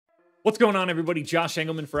What's going on, everybody? Josh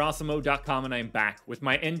Engleman for Awesemo.com, and I'm back with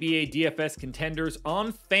my NBA DFS contenders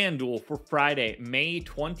on FanDuel for Friday, May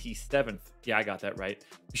 27th. Yeah, I got that right.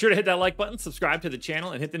 Be sure to hit that like button, subscribe to the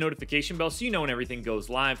channel, and hit the notification bell so you know when everything goes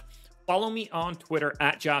live. Follow me on Twitter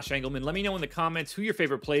at Josh Engleman. Let me know in the comments who your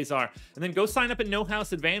favorite plays are, and then go sign up at No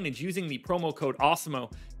House Advantage using the promo code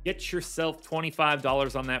Awesemo. Get yourself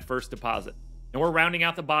 $25 on that first deposit. And we're rounding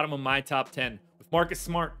out the bottom of my top 10 with Marcus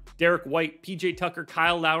Smart, Derek White, PJ Tucker,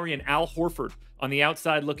 Kyle Lowry, and Al Horford on the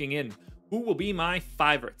outside looking in. Who will be my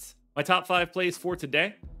favorites? My top 5 plays for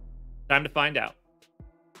today? Time to find out.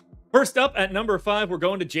 First up at number 5, we're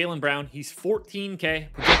going to Jaylen Brown. He's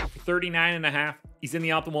 14K, projected for 39.5. He's in the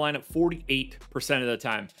optimal lineup 48% of the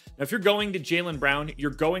time. Now, if you're going to Jaylen Brown,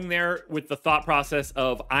 you're going there with the thought process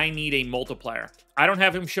of, I need a multiplier. I don't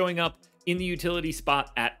have him showing up in the utility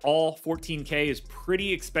spot at all. 14K is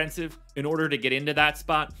pretty expensive in order to get into that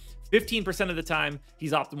spot. 15% of the time,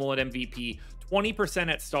 he's optimal at MVP, 20%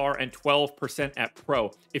 at star, and 12% at pro.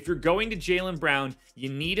 If you're going to Jaylen Brown, you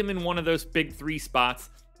need him in one of those big 3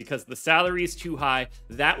 spots because the salary is too high.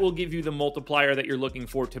 That will give you the multiplier that you're looking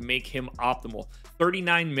for to make him optimal.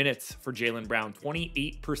 39 minutes for Jaylen Brown,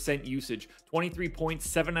 28% usage, 23 points,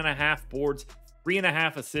 7.5 boards,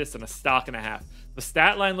 3.5 assists, and a stock and a half. The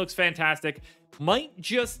stat line looks fantastic. Might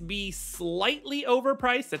just be slightly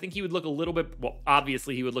overpriced. I think he would look a little bit, well,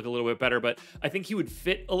 obviously he would look a little bit better, but I think he would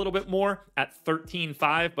fit a little bit more at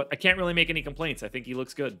 13.5, but I can't really make any complaints. I think he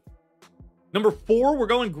looks good. Number 4, we're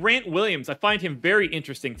going Grant Williams. I find him very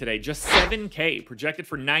interesting today. Just 7K, projected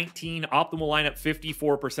for 19, optimal lineup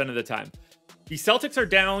 54% of the time. The Celtics are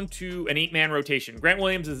down to an 8-man rotation. Grant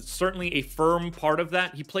Williams is certainly a firm part of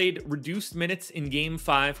that. He played reduced minutes in Game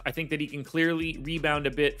 5. I think that he can clearly rebound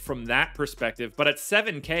a bit from that perspective. But at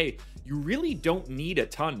 7K, you really don't need a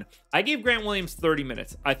ton. I gave Grant Williams 30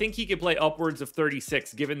 minutes. I think he could play upwards of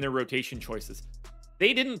 36 given their rotation choices.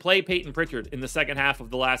 They didn't play Peyton Pritchard in the second half of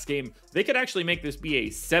the last game. They could actually make this be a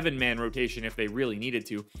 7-man rotation if they really needed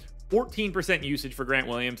to. 14% usage for Grant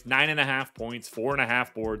Williams, 9.5 points,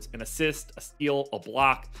 4.5 boards, an assist, a steal, a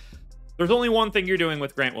block. There's only one thing you're doing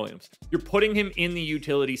with Grant Williams. You're putting him in the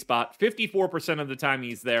utility spot. 54% of the time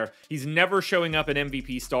he's there. He's never showing up an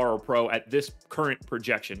MVP, star, or pro at this current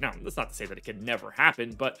projection. Now, that's not to say that it could never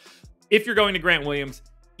happen, but if you're going to Grant Williams,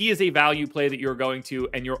 he is a value play that you're going to,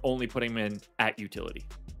 and you're only putting him in at utility.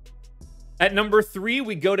 At number 3,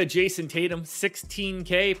 we go to Jason Tatum,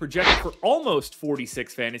 16K, projected for almost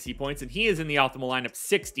 46 fantasy points, and he is in the optimal lineup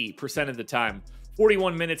 60% of the time.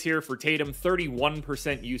 41 minutes here for Tatum,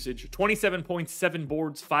 31% usage, 27 points, 7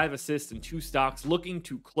 boards, 5 assists, and 2 stocks, looking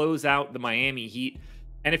to close out the Miami Heat.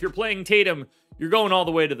 And if you're playing Tatum, you're going all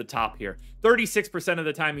the way to the top here. 36% of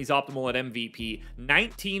the time he's optimal at MVP,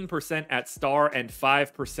 19% at star, and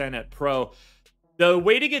 5% at pro. The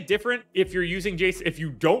way to get different if you're using Jason, if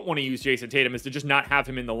you don't want to use Jason Tatum, is to just not have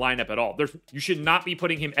him in the lineup at all. You should not be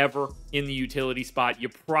putting him ever in the utility spot. You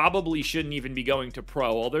probably shouldn't even be going to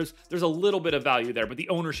pro. Well, there's a little bit of value there, but the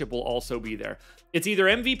ownership will also be there. It's either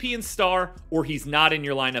MVP and star, or he's not in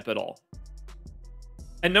your lineup at all.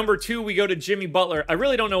 At number 2, we go to Jimmy Butler. I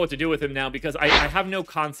really don't know what to do with him now because I have no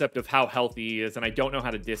concept of how healthy he is, and I don't know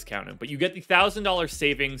how to discount him. But you get the $1,000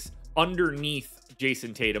 savings underneath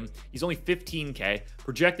Jason Tatum. He's only 15K,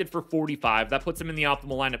 projected for 45. That puts him in the optimal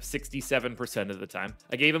lineup 67% of the time.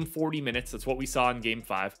 I gave him 40 minutes. That's what we saw in Game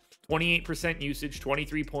 5. 28% usage,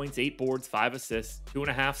 23 points, 8 boards, 5 assists,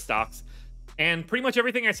 2.5 stocks. And pretty much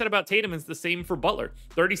everything I said about Tatum is the same for Butler.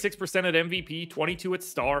 36% at MVP, 22 at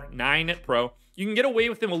star, 9 at pro. You can get away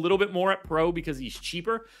with him a little bit more at pro because he's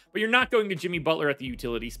cheaper, but you're not going to Jimmy Butler at the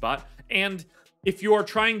utility spot. And if you are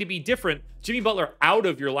trying to be different, Jimmy Butler out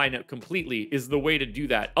of your lineup completely is the way to do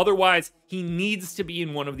that. Otherwise, he needs to be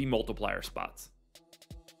in one of the multiplier spots.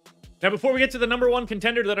 Now, before we get to the number 1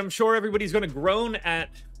 contender that I'm sure everybody's going to groan at,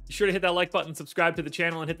 be sure to hit that like button, subscribe to the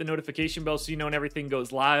channel, and hit the notification bell so you know when everything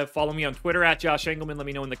goes live. Follow me on Twitter at Josh Engleman. Let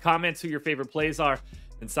me know in the comments who your favorite plays are.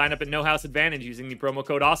 And sign up at No House Advantage using the promo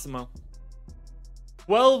code Awesemo.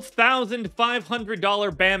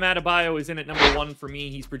 $12,500 Bam Adebayo is in at number 1 for me.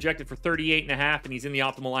 He's projected for 38.5, and he's in the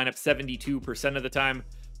optimal lineup 72% of the time.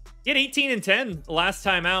 He had 18 and 10 last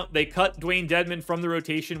time out. They cut Dwayne Dedmon from the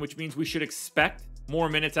rotation, which means we should expect more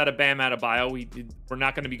minutes out of Bam Adebayo. We're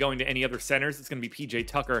not going to be going to any other centers. It's going to be PJ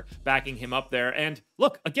Tucker backing him up there. And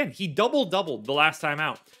look, again, he doubled the last time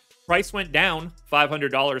out. Price went down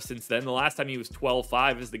 $500 since then. The last time he was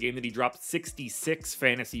 12.5 is the game that he dropped 66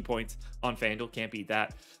 fantasy points on FanDuel. Can't beat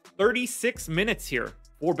that. 36 minutes here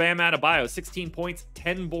for Bam Adebayo. 16 points,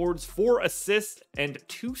 10 boards, 4 assists, and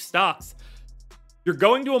 2 stocks. You're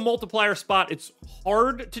going to a multiplier spot. It's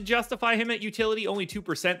hard to justify him at utility, only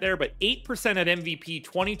 2% there, but 8% at MVP,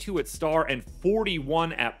 22 at star, and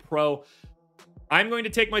 41 at pro. I'm going to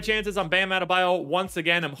take my chances on Bam Adebayo once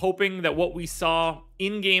again. I'm hoping that what we saw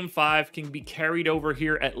in Game 5 can be carried over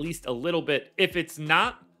here at least a little bit. If it's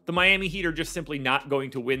not, the Miami Heat are just simply not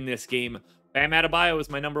going to win this game. Bam Adebayo is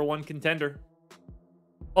my #1 contender.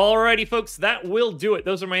 Alrighty, folks, that will do it.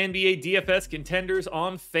 Those are my NBA DFS contenders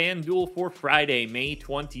on FanDuel for Friday, May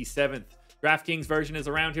 27th. DraftKings version is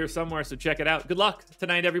around here somewhere, so check it out. Good luck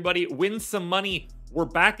tonight, everybody. Win some money. We're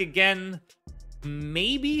back again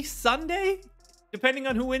maybe Sunday, depending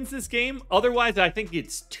on who wins this game. Otherwise, I think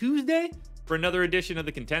it's Tuesday for another edition of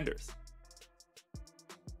the Contenders.